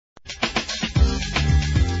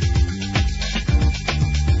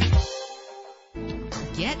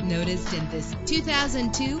noticed in this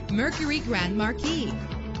 2002 Mercury Grand Marquis.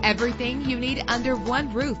 Everything you need under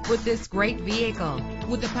one roof with this great vehicle.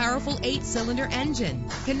 With a powerful 8-cylinder engine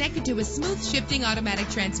connected to a smooth shifting automatic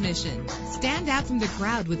transmission. Stand out from the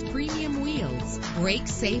crowd with premium wheels. Brake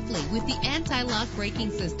safely with the anti-lock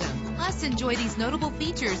braking system. Plus, enjoy these notable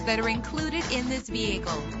features that are included in this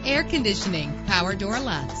vehicle: air conditioning, power door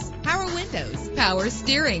locks, power windows, power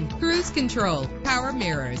steering, cruise control, power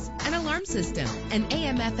mirrors, an alarm system, an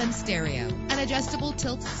AM/FM stereo, an adjustable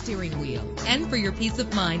tilt steering wheel. And for your peace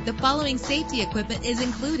of mind, the following safety equipment is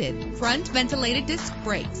included: front ventilated disc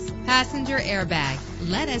brakes, passenger airbag.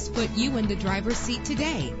 Let us put you in the driver's seat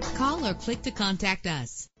today. Call or click to contact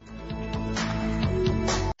us.